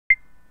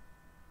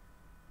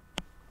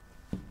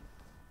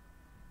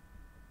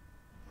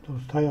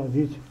دوستای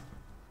عزیز،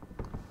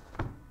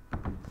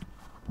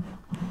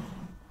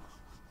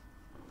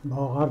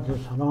 با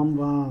عرض سلام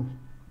و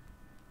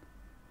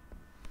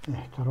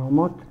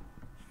احترامات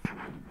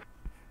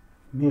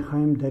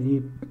میخوایم در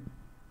این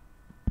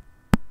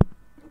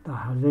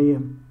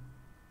لحظه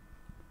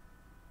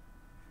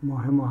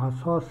مهم و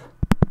حساس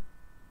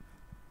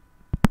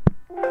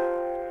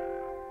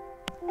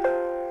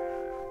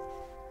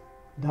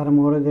در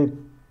مورد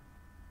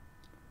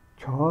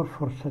 4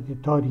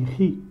 فرصت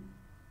تاریخی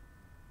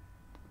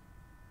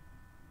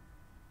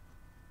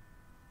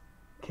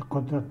که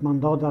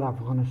قدرتمندان در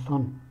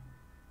افغانستان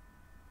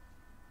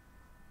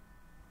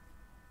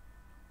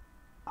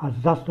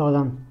از دست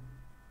دادن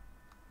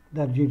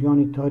در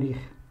جریان تاریخ،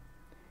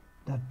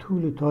 در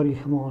طول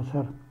تاریخ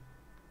معاصر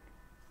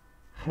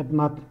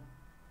خدمت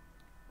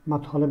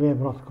مطالب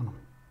ابراز کنم.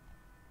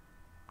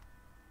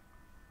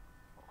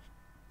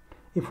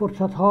 این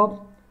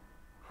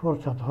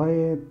فرصت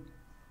های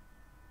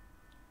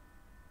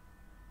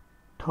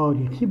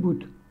تاریخی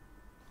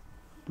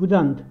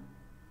بودند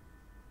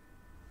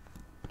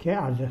که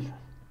ارزش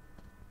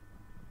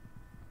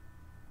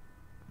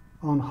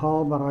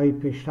آنها برای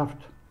پیشرفت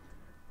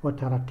و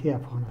ترقی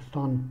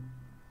افغانستان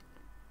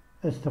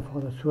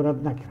استفاده صورت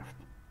نگرفت،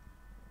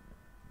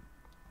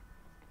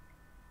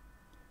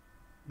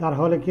 در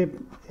حالی که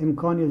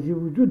امکانی از این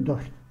وجود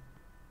داشت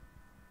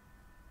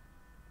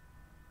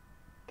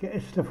که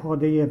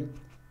استفاده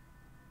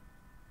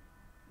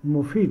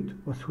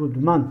مفید و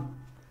سودمند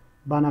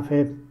به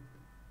نفع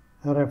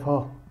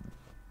رفاه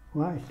و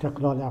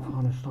استقلال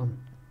افغانستان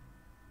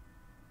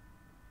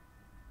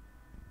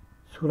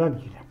صورت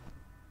گیرد.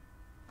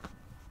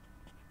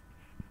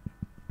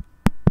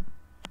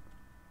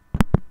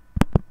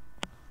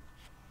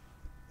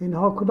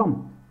 اینها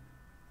کدام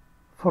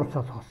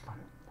فرصت هستند؟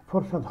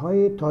 فرصت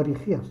های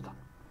تاریخی هستند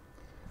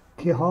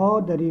که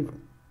ها در این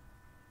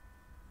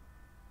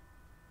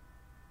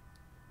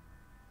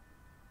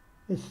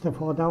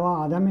استفاده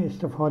و عدم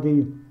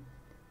استفاده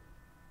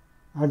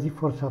از این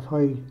فرصت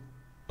های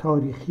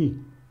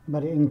تاریخی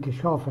برای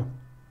انکشاف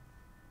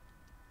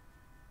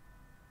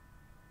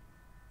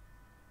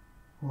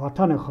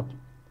وطن خود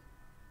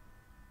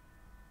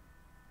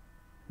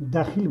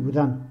دخیل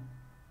بودن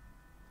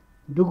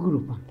دو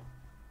گروهند.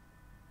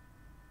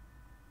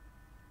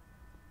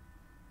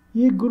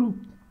 یک گروه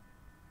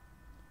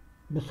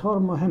بسیار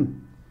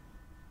مهم،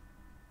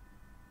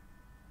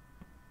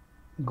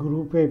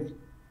 گروه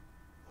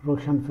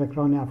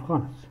روشنفکران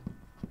افغان است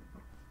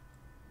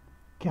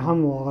که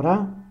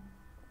همواره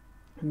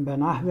به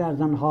نحو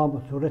از آنها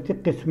به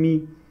صورت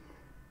قسمی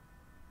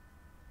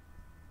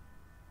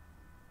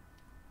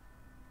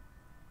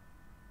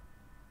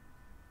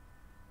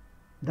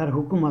در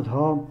حکومت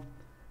ها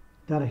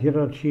در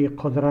هیرارشی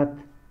قدرت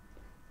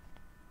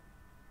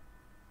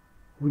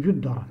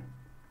وجود دارند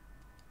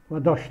و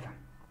داشتند.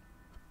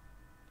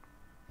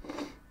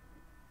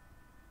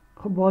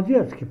 خب واضح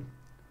است که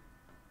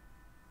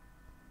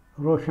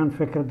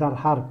روشنفکر در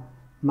هر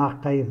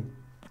مقطع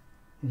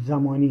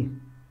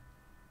زمانی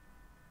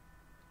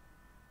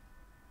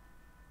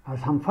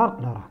از هم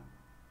فرق دارد،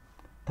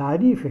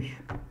 تعریفش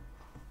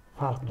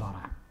فرق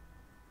دارد.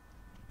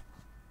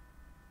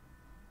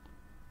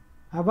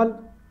 اول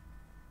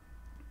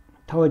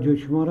توجه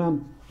شما را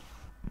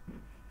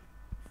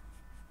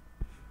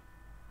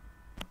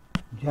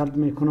جلب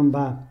میکنم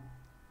به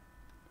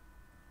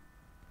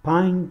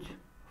 5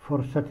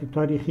 فرصت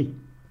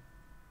تاریخی.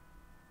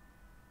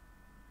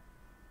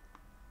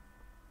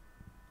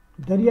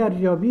 در این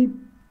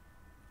ارزیابی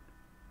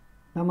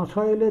به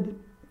مسائل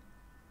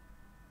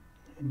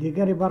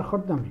دیگری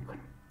برخورد نمیکنم،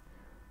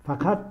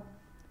 فقط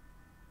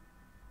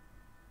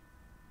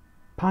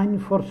 5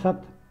 فرصت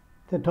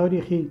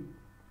تاریخی.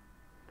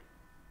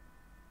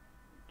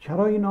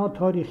 چرا اینا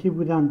تاریخی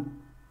بودن؟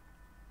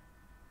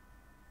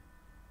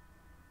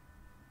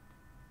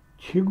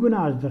 چگونه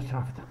از دست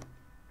رفتن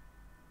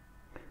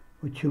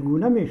و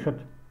چگونه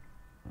میشد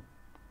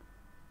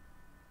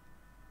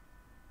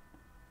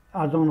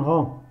از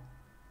آنها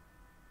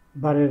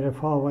برای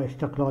رفاه و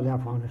استقلال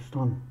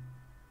افغانستان،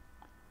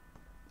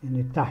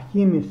 یعنی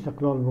تحکیم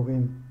استقلال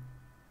بگویم،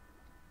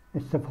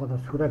 استفاده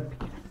صورت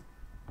بگیره.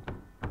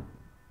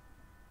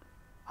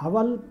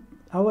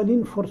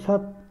 اولین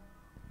فرصت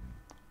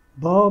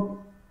با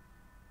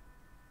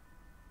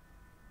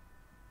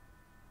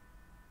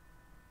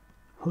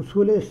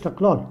حصول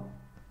استقلال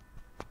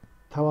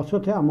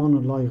توسط امان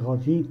الله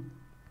غازی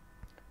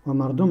و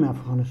مردم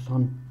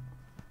افغانستان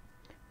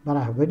به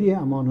رهبری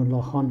امان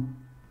الله خان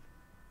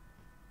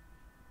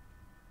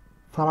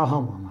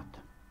فراهم آمد.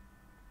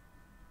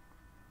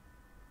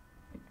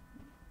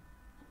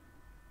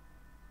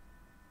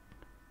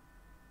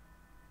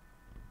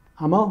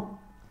 اما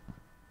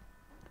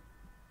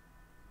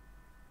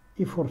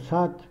این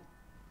فرصت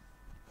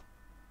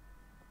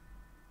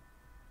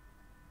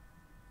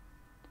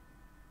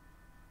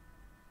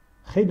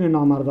خیلی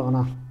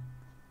نامردانه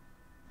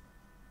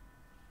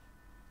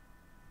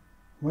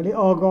ولی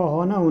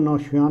آگاهانه و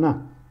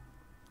ناشیانه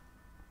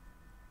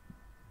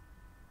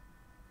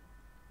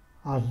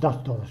از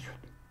دست داده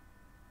شد.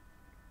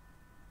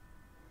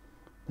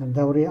 در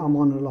دوره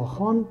امان الله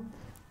خان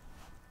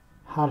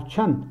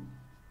هرچند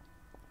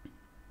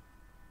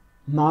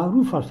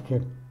معروف است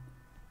که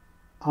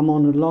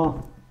امان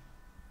الله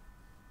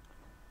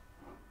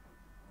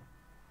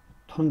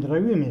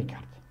تندروی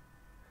میکرد،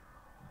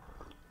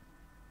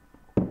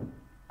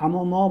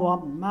 اما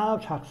ما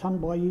شخصا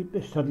با این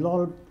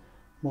استدلال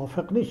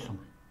موافق نیستم.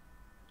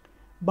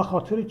 به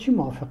خاطر چی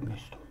موافق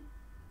نیستم؟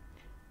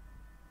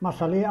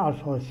 مسئله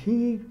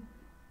اساسی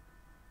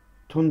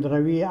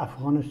تندروی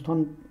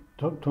افغانستان،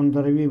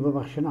 تندروی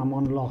ببخشید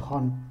امان الله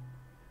خان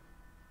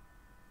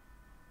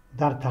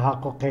در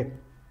تحقق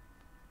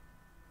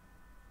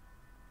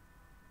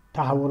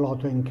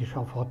تحولات و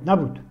انکشافات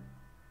نبود.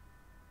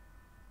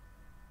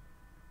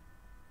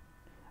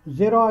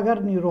 زیرا اگر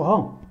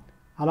نیروها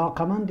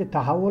علاقمند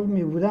تحول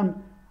می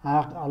بودن،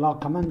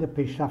 علاقمند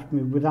پیشرفت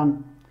می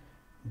بودن،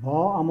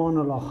 با امان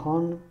الله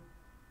خان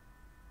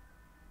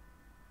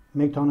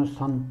می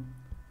توانستن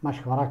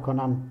مشوره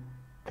کنن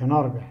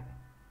کنار بیاین.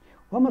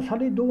 و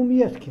مسئله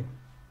دومی است که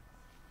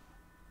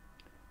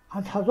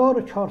از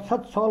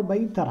 1400 سال به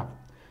این طرف،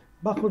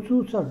 به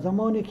خصوص از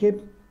زمانی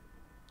که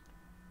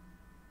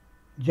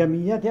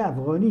جمعیت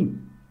افغانی،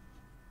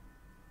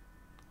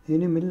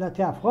 یعنی ملت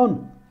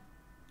افغان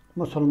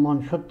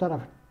مسلمان شد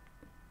طرف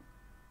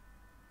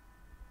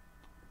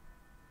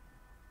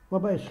و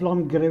به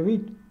اسلام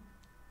گروید،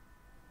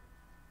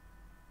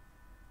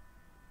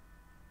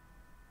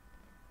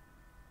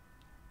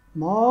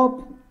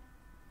 ما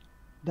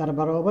در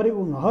برابر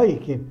اونهایی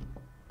که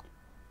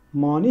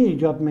مانع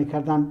ایجاد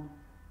میکردن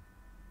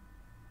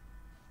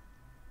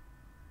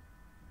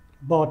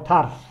با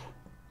ترس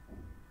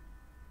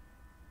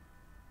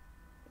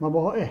و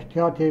با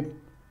احتیاط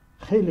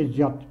خیلی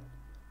زیاد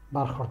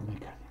برخورد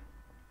میکردیم.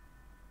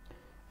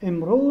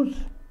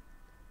 امروز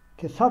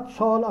که 100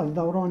 سال از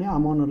دوران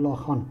امان الله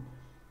خان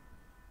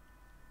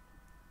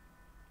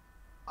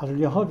از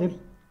لحاظ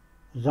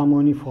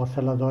زمانی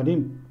فاصله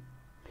داریم،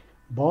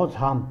 باز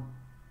هم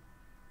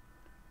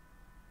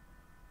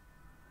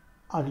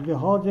از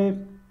لحاظ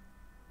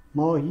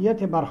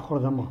ماهیت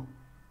برخورد ما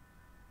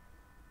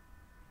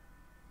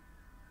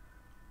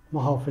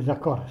محافظه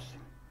کار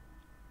هستیم.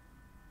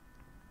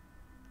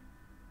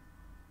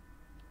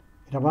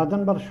 را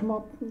بعداً بر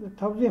شما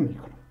توضیح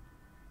میکنم.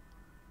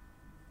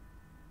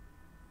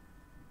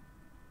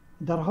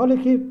 در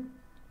حالی که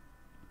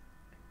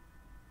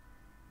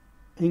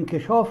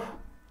انکشاف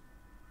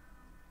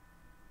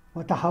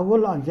و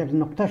تحول از یک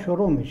نقطه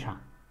شروع میشه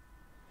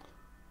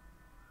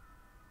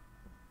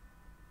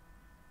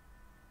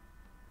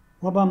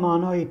و به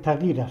معنای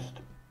تغییر است،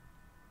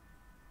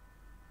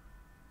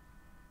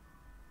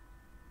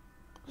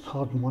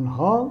 سازمان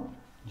ها،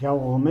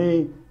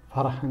 جوامع،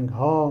 فرهنگ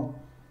ها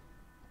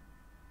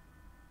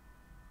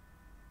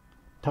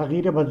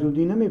تغییر به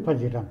زودی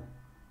نمیپذیرند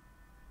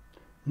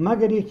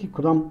مگر یکی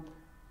کدام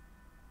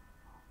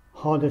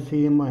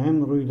حادثه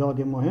مهم،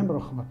 رویداد مهم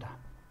رخ بده.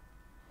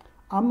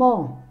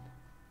 اما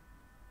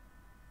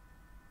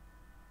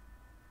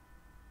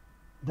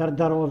در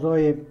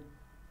درازای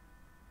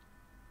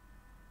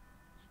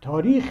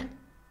تاریخ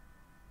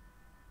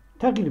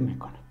تغییر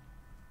میکنه.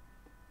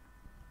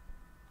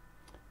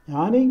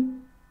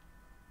 یعنی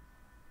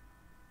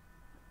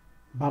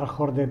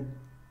برخورد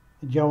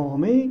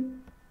جوامع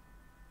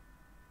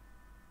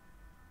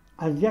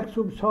از یک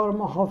سو بسیار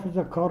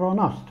محافظه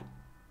کارانه است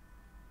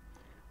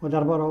و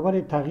در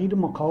برابر تغییر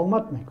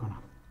مقاومت میکنه.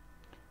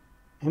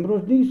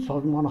 امروز نیست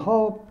سازمان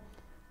ها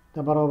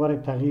در برابر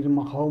تغییر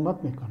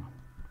مقاومت میکنن.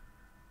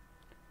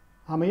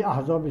 همه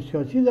احزاب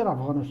سیاسی در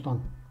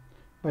افغانستان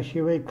به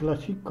شیوه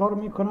کلاسیک کار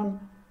میکنن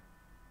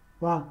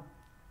و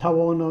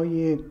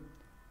توانایی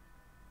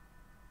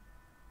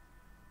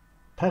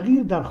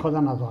تغییر در خود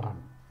ندارن.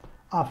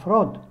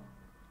 افراد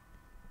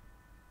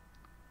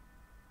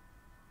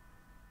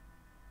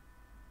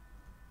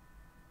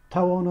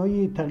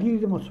توانایی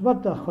تغییر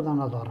مثبت در خود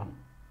ندارن،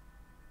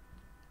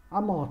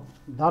 اما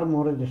در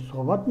موردش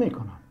صحبت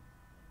میکنن.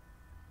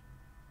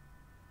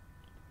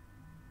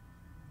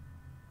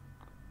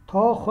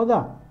 تا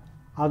خدا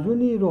از اون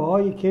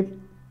نیروهایی که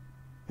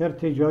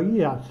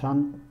ارتجاعی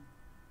هستن،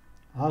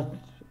 از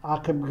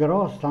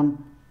عقب‌گرا هستن،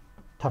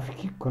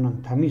 تفکیک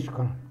کنن، تمیز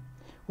کنن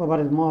و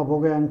برای ما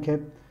بگوین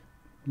که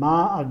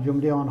ما از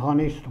جمله آنها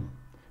نیستم،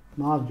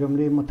 ما از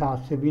جمله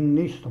متعصبین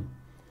نیستم،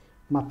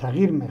 ما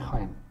تغییر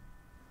میخوایم.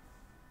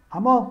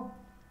 اما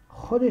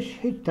خودش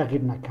هیچ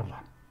تغییر نکرده،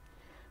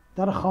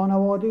 در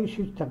خانوادهش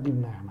هیچ تغییر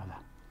نیامده.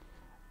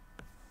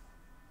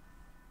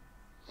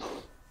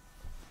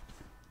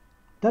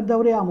 در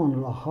دوره امان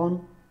الله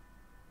خان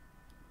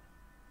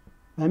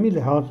به همین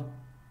لحاظ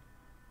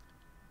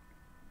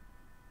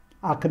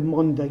عقب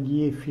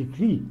ماندگی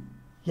فکری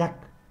یک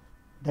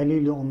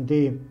دلیل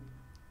عمده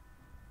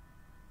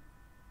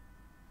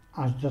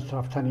از دست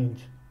رفتن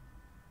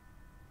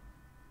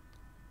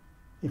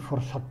این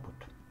فرصت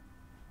بود.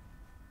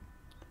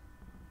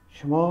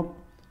 شما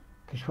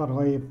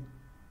کشورهای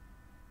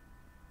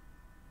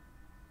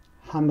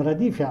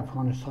همردیف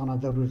افغانستان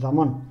در روز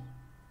زمان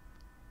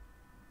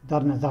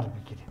در نظر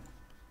بگیرید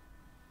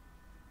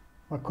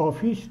و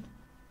کافی است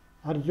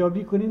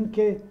ارزیابی کنیم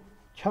که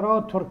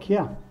چرا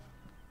ترکیه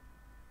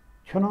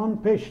چنان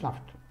پیش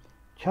رفت،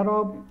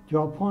 چرا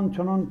ژاپن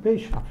چنان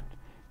پیش رفت،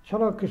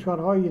 چرا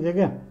کشورهای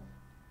دیگه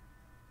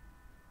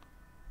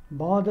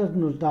بعد از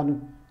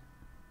 19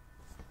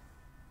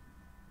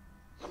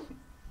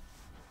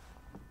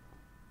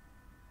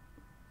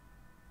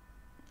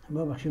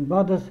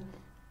 بعد از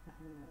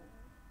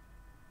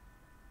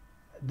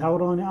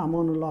دوران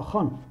امان الله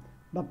خان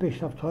به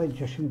پیشرفت‌های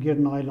چشمگیر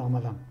نائل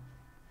آمدن،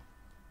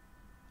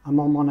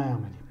 اما ما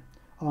نیامدیم.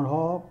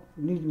 آنها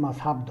نیز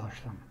مذهب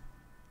داشتن،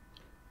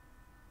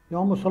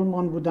 یا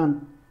مسلمان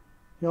بودن،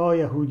 یا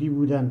یهودی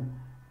بودن،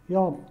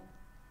 یا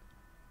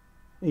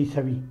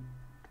عیسوی.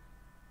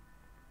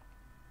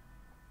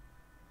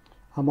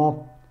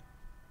 اما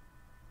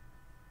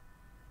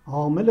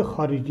عامل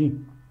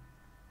خارجی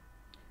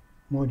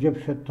موجب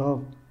شد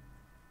تا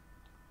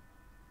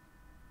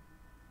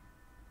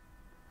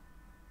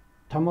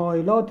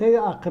تمایلات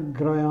عقب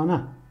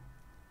گرایانه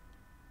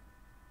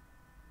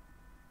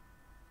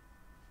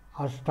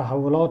از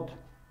تحولات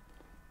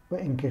و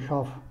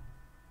انکشاف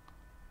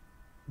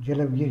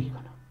جلوگیری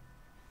کنم.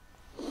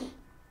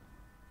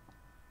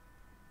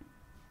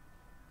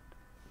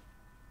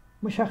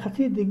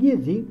 مشخصی دیگه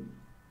زی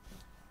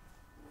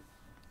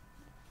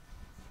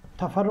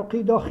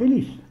تفرقی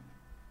داخلی است.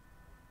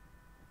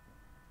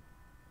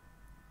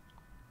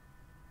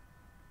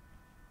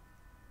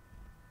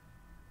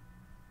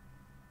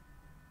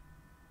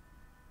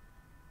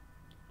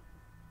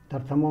 در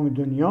تمام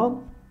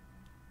دنیا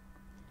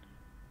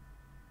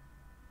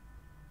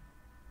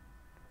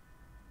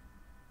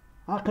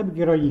عقب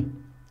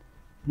گرایی،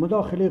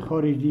 مداخله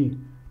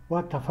خارجی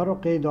و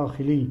تفرق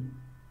داخلی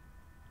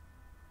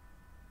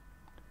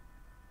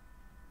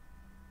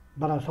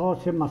بر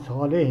اساس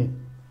مصالح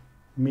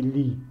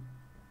ملی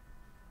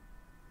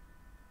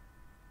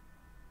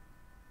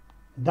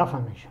دفع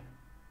میشن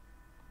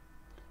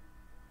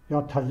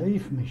یا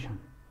تضعیف میشن،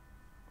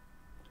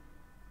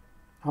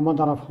 اما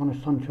در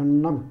افغانستان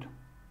چون نبود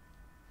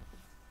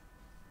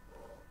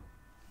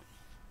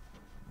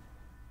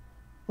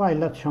و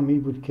علتش هم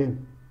این بود که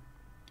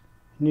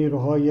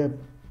نیروهای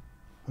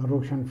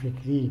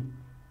روشنفکری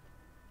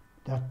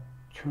در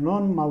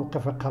چنان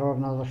موقف قرار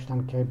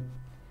نداشتن که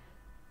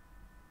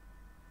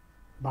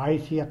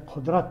باعث یک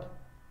قدرت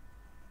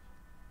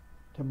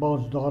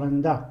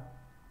بازدارنده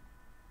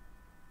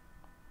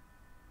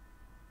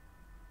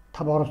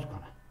تبارز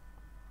کنه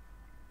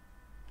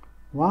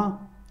و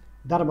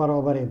در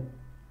برابر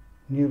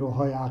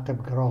نیروهای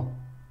عقب‌گرا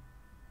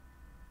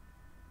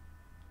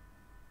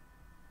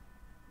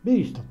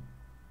بایستد.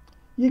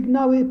 یک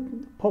نوع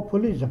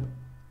پاپولیسم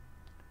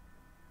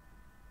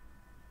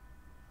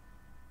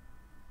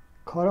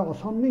کار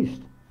آسان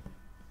نیست.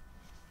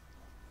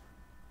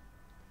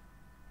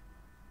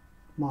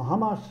 ما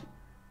هم از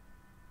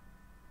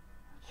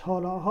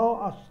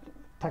سالها از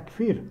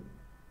تکفیر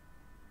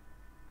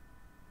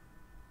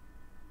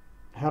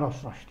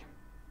هراس داشتیم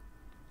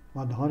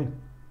و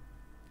داریم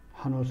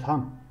هنوز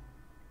هم.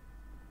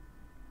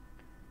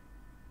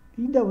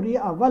 این دوره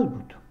اول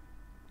بود.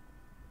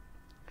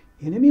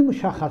 یعنی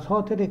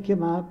مشخصاتی که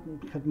من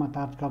خدمت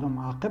عرض کردم،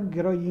 عقب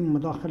گرایی،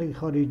 مداخله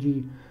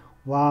خارجی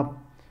و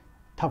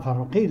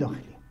تفرقه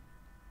داخلی.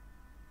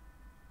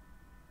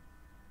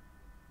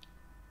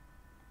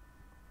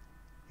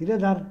 این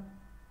در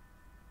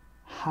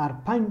هر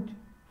 5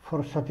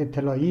 فرصت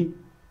طلایی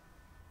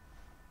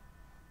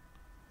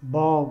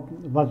با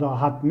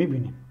وضاحت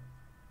میبینیم.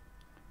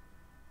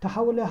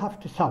 تحول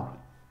 7 ثور،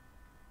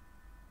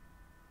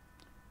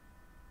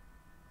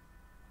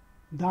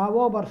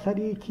 دعوا بر سر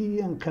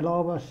یکی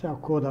انقلاب است یا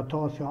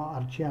کودتا است یا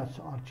هرچی است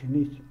هرچی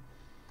نیست،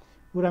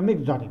 او را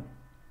میگذاریم،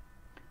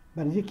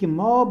 برای اینکه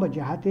ما به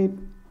جهت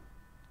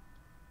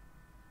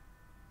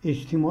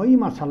اجتماعی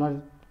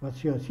مسئله و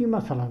سیاسی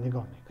مسئله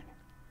نگاه میکنیم.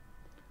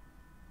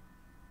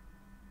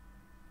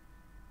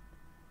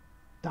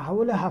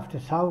 تحول 7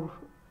 ثور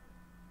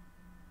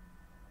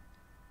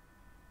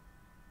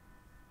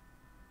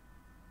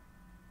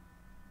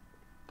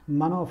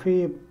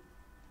منافع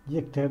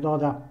یک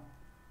تعداد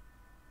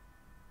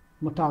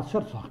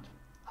متاثر ساخت،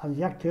 از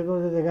یک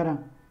تعداد دیگر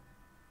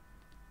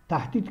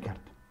تهدید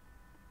کرد.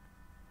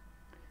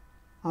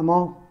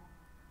 اما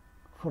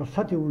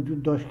فرصت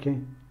وجود داشت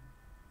که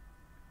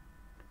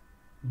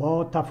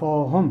با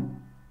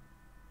تفاهم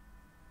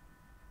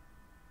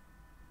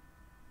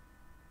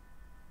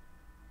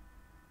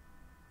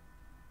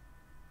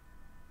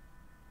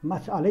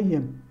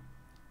مسئله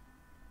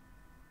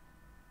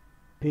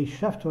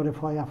پیشرفت و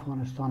رفاه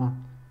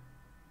افغانستان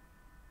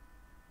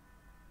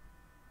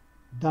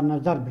در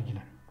نظر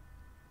بگیرن.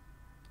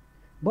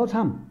 باز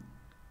هم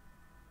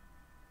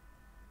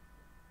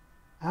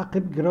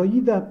عقب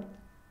گرایی در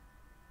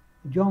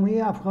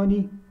جامعه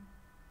افغانی،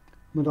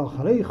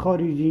 مداخله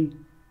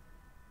خارجی،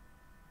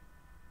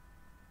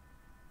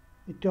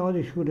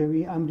 اتحاد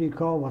شوروی،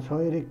 امریکا و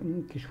سایر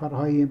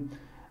کشورهای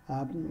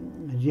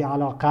ذی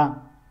علاقه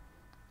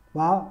و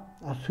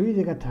از سوی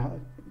دیگر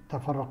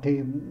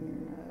تفرق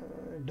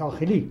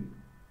داخلی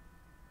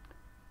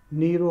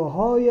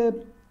نیروهای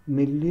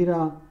ملی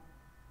را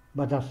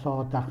به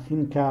دسته‌ها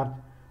تقسیم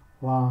کرد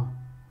و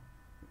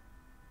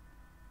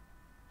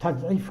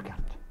تضعیف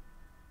کرد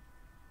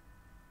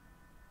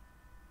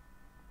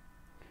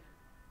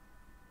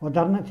و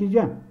در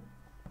نتیجه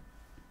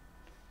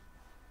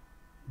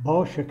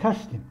با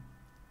شکست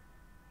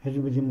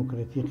حزب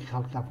دموکراتیک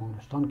خلق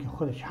افغانستان که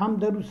خودش هم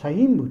در او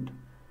سهیم بود،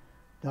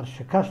 در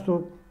شکست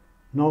و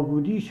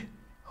نابودیش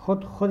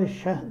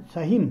خودش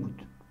سهیم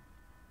بود،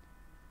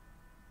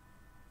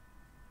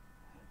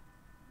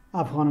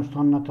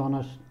 افغانستان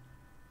نتوانست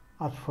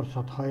از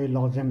فرصت‌های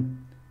لازم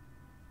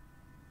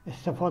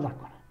استفاده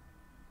کنه.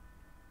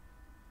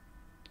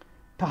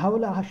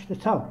 تحول 8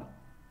 ثور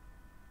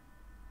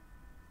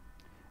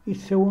این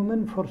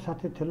سومین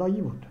فرصت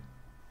طلایی بود.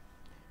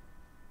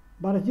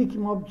 برای اینکه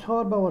ما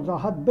بسیار به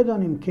وضاحت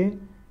بدانیم که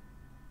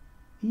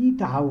این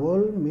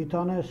تحول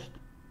میتونست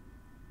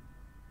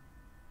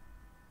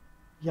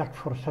یک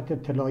فرصت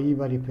طلایی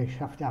برای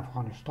پیشرفت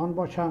افغانستان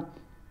باشه،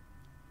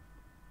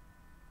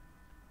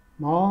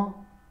 ما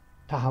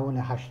تحول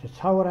 8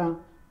 ثور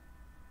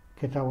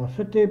که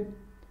توسط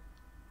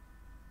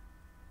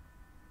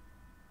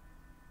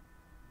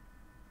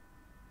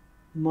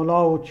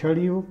ملا و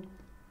چلی و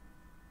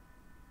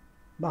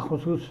به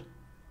خصوص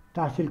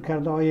تحصیل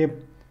کرده های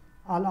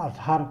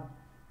الازهر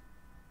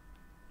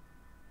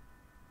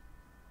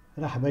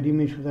رهبری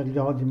میشود از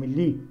لحاظ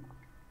ملی،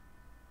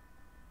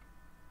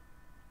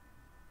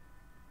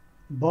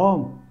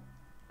 با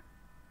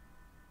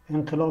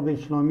انقلاب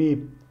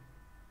اسلامی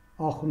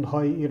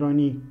آخوندهای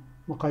ایرانی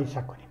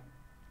مقایسه کنیم.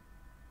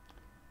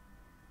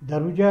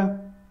 در اوجه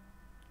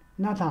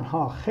نه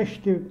تنها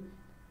خشت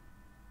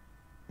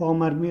با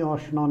مرمی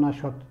آشنا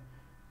نشد،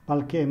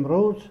 بلکه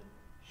امروز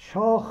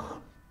شاخ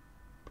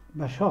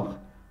به شاخ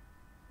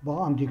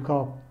با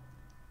امریکا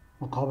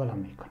مقابله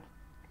میکنه.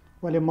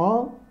 ولی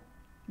ما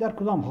در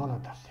کدام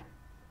حالت هستیم؟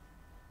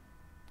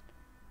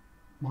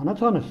 ما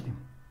نتانستیم.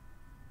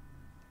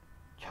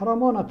 چرا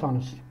ما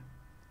نتانستیم؟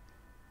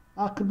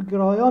 عقب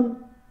گرایان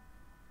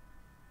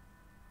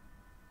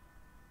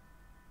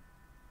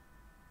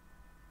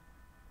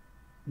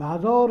به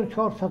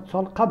 1400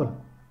 سال قبل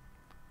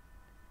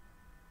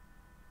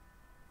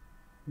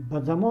به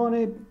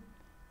زمان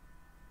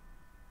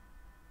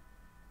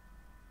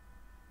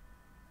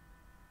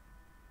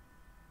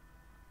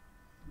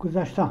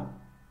گذشته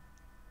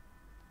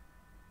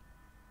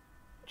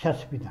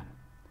چسبیدن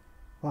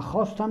و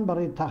خواستن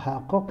برای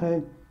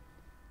تحقق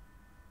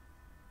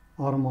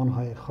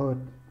آرمان‌های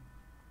خود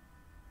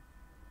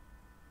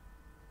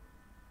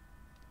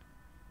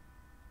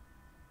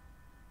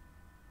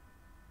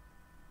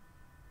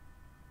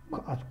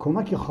از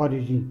کمک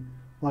خارجی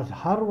و از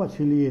هر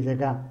وسیله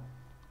دیگر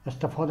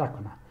استفاده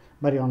کنند.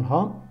 برای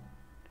آنها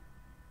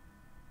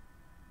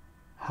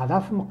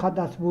هدف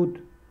مقدس بود،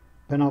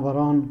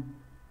 بنابراین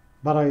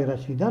برای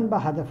رسیدن به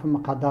هدف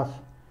مقدس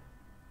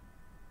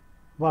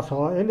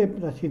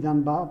وسایل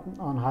رسیدن به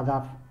آن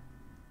هدف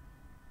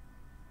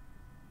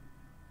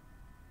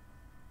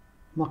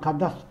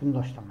مقدس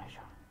پنداشته میشه.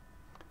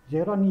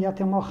 زیرا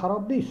نیت ما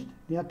خراب نیست،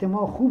 نیت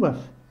ما خوب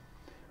است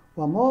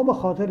و ما به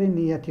خاطر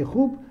نیت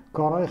خوب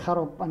کارهای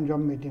خراب انجام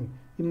میدیم.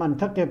 این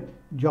منطق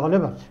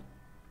جالب است.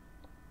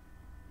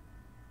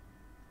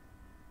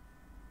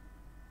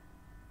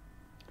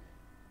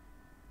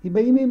 این به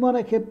این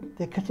میمانه که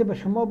کسی به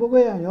شما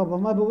بگوید یا به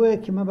ما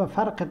بگوید که من به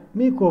فرقت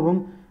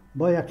میکوبم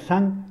با یک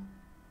سنگ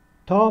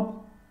تا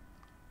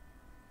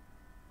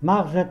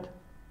مغزت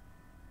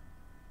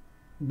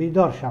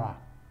بیدار شود.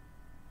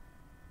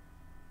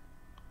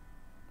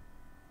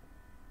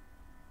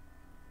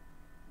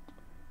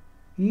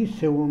 این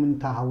سومین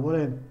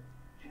تحول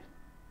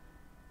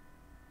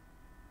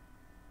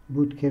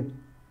بود که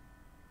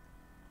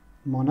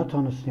ما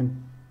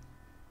نتانستیم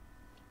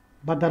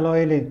به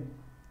دلایل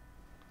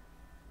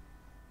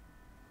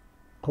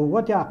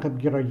قوت عقب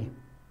گرایی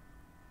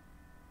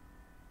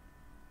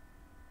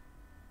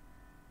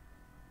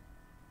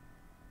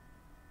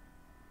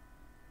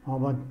ما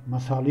باید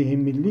مصالح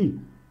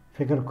ملی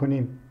فکر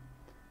کنیم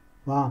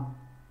و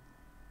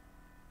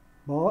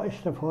با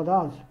استفاده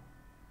از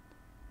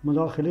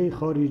مداخله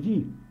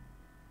خارجی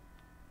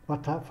و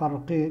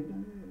تفرق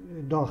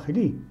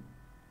داخلی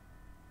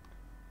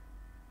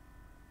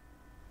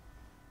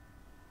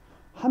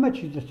همه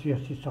چیز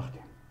سیاسی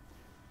ساختیم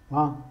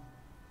و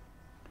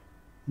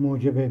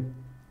موجب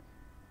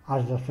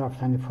از دست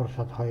رفتن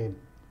فرصت‌های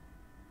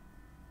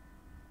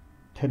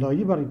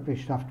طلایی برای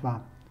پیشرفت و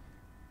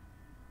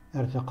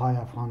ارتقای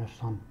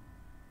افغانستان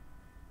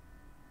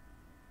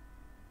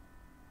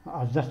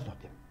از دست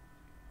دادیم.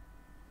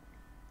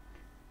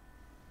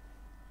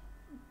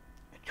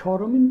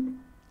 چهارمین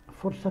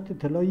فرصت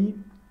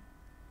طلایی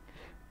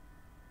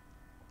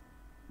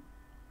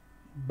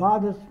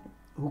بعد از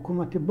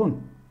حکومت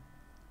بن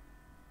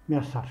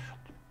میسر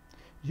شد،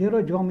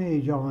 زیرا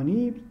جامعه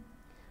جهانی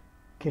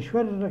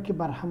کشور را که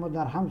بر هم و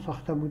در هم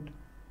ساخته بود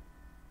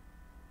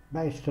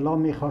به اصطلاح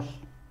میخواست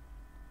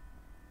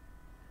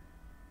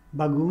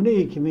به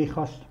گونه‌ای که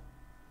میخواست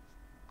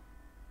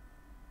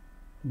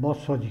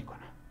بازسازی کنه.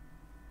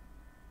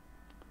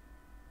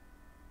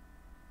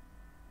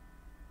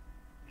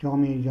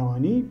 جامعه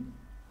جهانی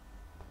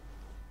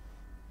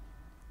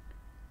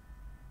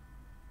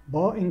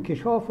با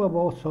انکشاف و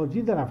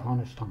بازسازی در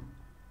افغانستان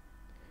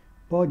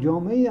با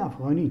جامعه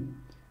افغانی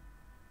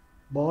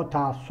با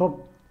تعصب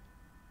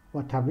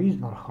و تبعیض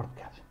برخورد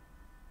کرد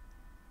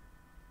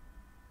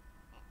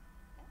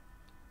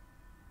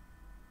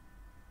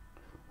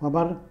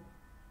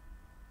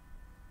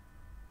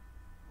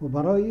و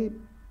برای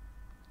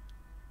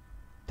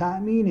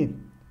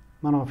تأمین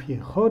منافع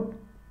خود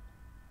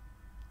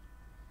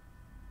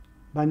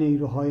به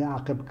نیروهای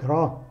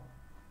عقب‌گرا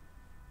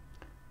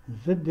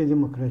ضد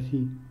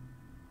دموکراسی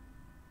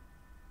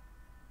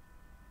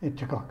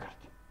اتکا کرد،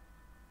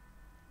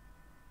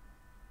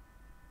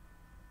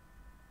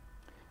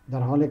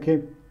 در حالی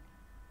که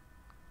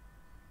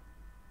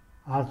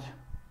از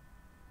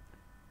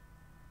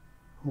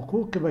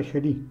حقوق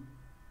بشری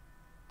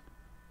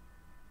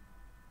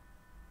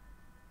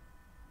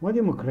و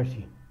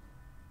دموکراسی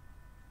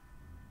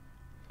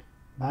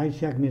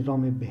باعث یک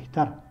نظام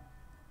بهتر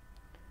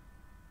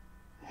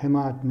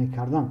حمایت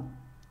می‌کردند.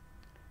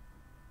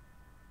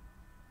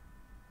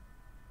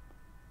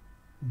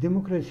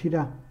 دموکراسی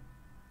را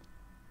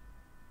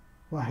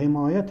و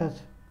حمایت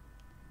از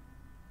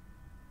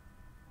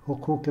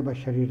حقوق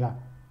بشری را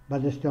به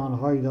دست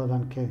آنهایی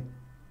دادند که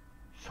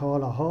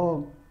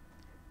سالها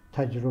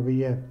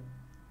تجربه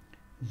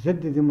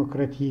ضد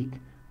دموکراتیک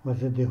و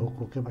ضد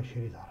حقوق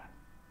بشری دارند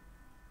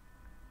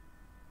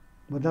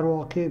و در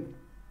واقع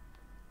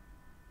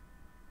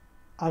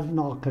از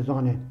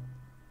ناقضان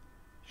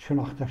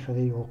شناخته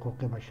شده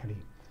حقوق بشری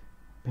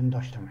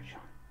پنداشته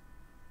میشوند.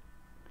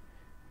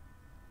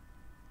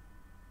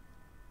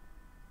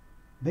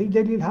 به این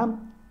دلیل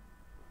هم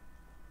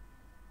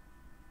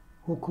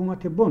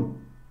حکومت بن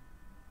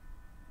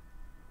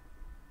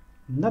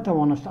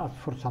نتوانست از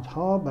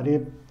فرصتها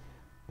برای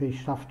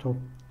پیشرفت و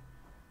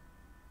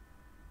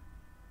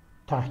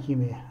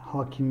تحکیم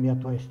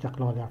حاکمیت و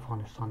استقلال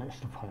افغانستان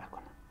استفاده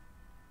کند.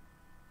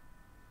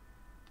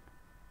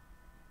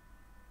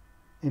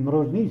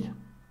 امروز نیز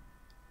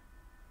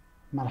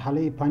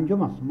مرحله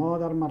پنجم است. ما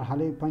در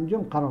مرحله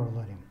پنجم قرار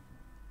داریم.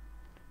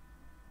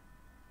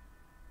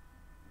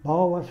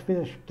 با وصف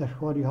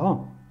دشواری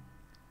ها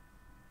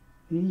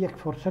این یک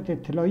فرصت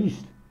طلایی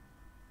است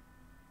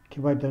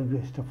که باید از او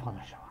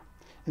استفاده شود.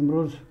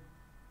 امروز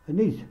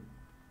نیز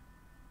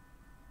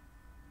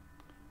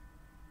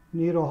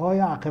نیروهای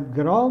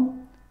عقب‌گرا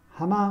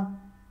همه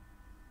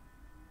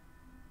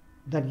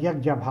در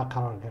یک جبهه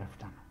قرار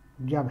گرفتند،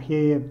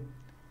 جبهه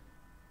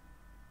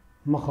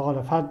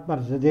مخالفت بر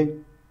ضد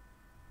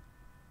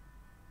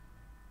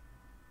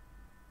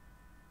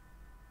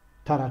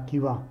ترقی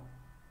و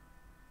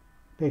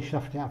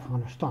پیشرفت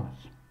افغانستان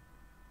است.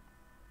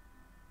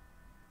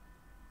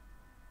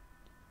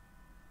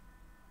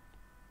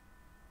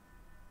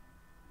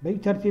 به این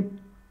ترتیب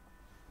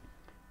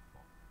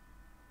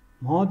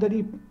ما در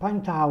این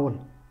 5 تحول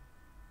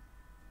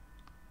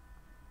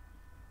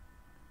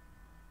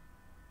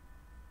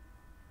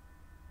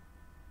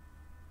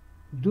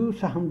دو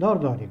سهمدار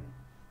داریم،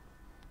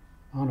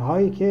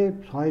 آنهایی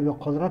که صاحب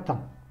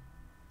قدرتند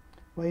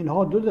و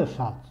اینها دو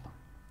دسته هستند،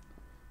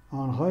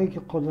 آنهایی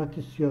که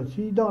قدرت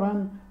سیاسی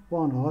دارند و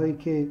آنهایی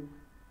که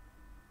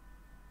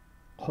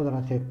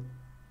قدرت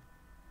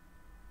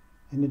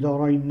یعنی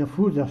دارای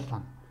نفوذ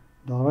هستند،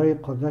 دارای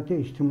قدرت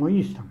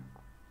اجتماعی هستند.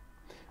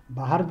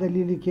 به هر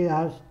دلیلی که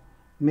هست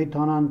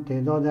میتونند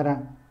تعداد را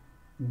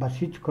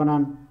بسیج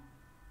کنند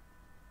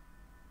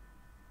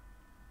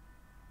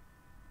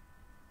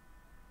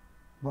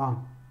و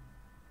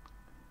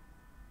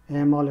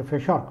اعمال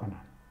فشار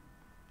کنند.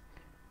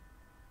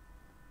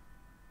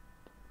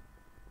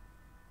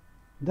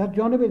 در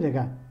جانب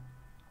دیگر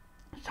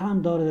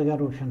سهمدار دیگر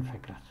روشن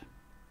فکر است.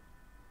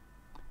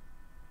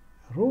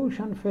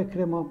 روشن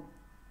فکر ما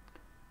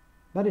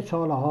برای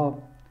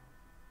سالها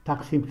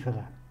تقسیم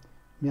شده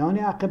میان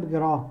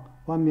عقب‌گرا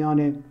و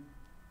میان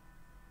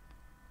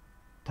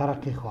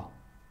ترقی خواه.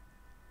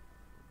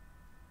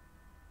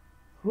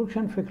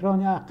 روشن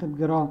فکران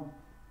عقب‌گرا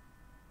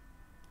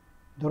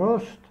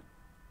درست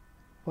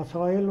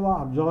وسایل و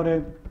ابزار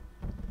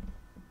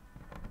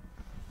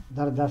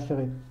در دست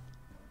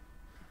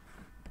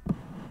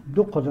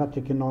دو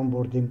قدرتی که نام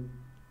بردیم،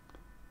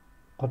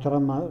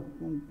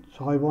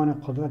 صاحبان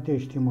قدرت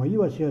اجتماعی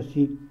و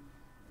سیاسی،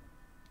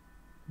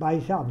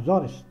 باعث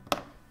ابزار است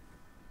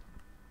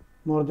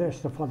مورد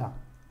استفاده،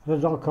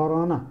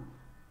 رضاکارانه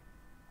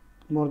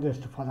مورد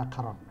استفاده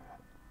قرار می‌گیرد.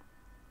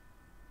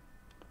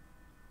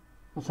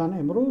 مثلا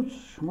امروز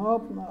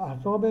شما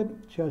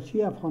احزاب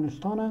سیاسی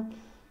افغانستان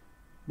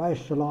به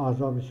اصطلاح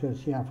احزاب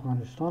سیاسی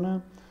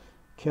افغانستان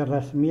که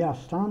رسمی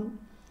هستند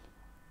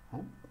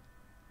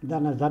در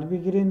نظر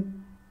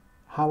بگیرین،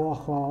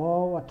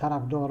 هواخواها و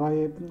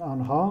طرفدارای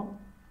آنها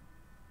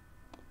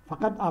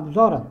فقط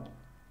ابزارند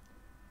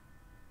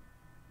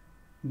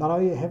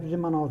برای حفظ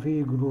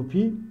منافع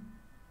گروپی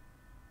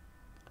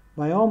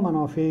و یا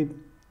منافع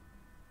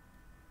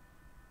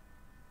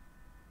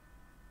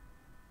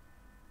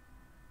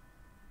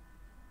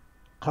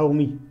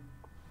قومی.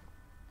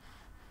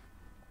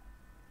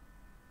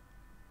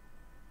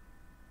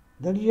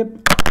 در اینجا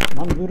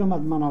منظورم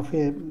از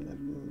منافع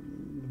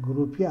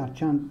گروپی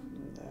هرچند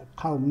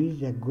قوم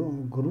نیز یک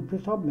گروپ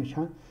حساب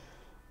میشن،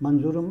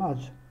 منظورم از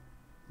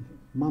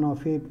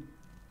منافع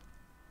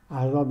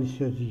احزاب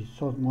سیاسی،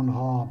 سازمان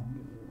ها،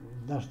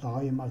 دسته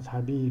های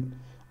مذهبی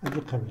از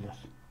این قبیل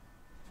است.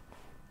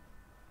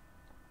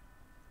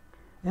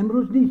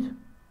 امروز نیست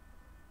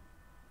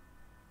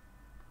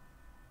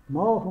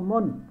ما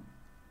همان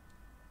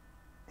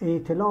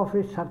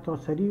ائتلاف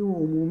سرتاسری و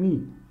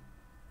عمومی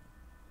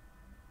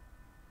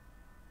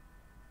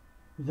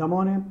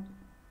زمان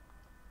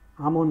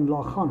امان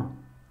الله خان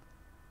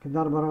که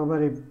در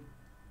برابر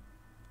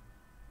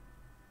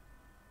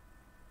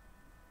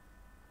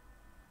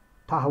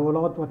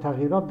تحولات و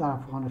تغییرات در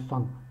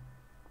افغانستان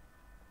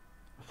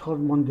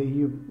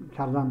سازماندهی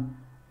کردن،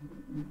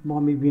 ما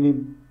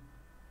میبینیم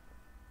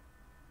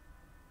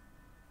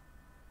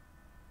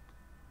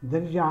در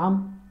اینجا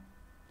هم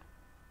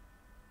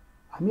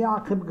همین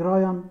عقب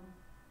گرایان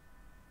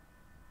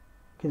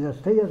که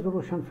دسته از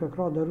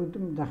روشنفکرها در او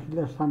دخیل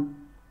هستند،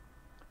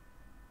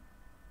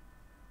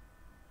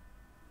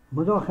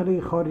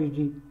 مداخله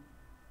خارجی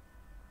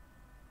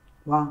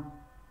و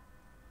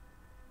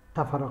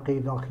تفرقه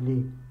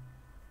داخلی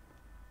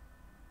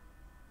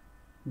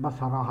به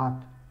صراحت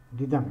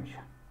دیده میشه.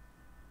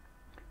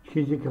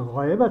 چیزی که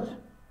غایب است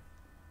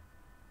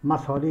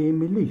مصالح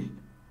ملی است.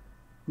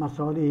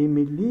 مصالح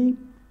ملی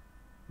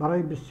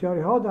برای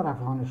بسیاری ها در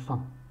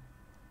افغانستان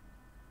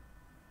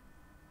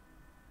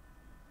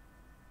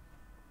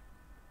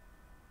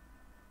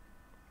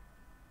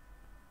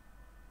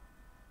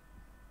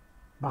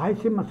به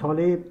حیث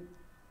مصالح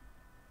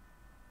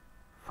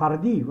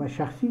فردی و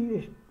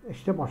شخصی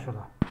اشتباه شده.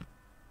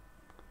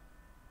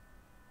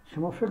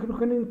 شما فکر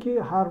کنید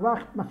که هر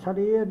وقت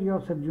مسئله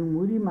ریاست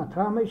جمهوری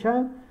مطرح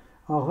میشه،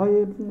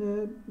 آقای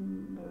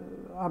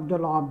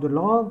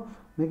عبدالله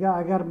میگه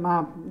اگر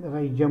من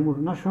رئیس جمهور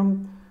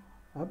نشم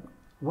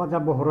وضع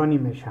بحرانی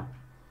میشه،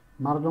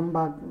 مردم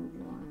به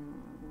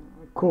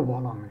کو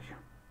بالا میشه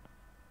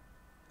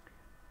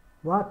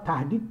و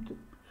تهدید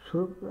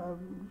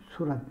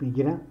صورت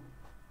میگیره.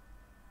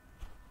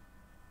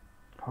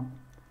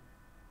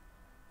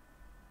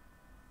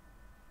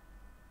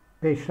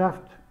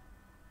 پیشرفت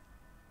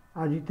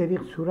از این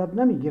طریق صورت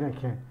نمیگیره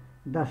که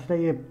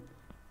دسته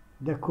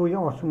دکوی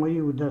آسمایی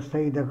و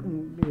دسته یک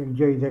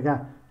جای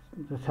دیگه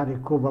سر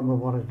کو به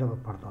مبارزه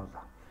بپردازه،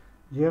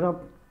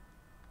 زیرا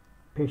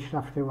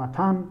پیشرفت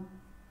وطن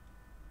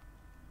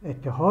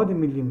اتحاد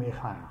ملی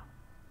میخواه.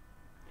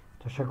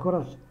 تشکر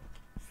از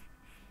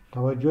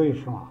توجه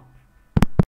شما.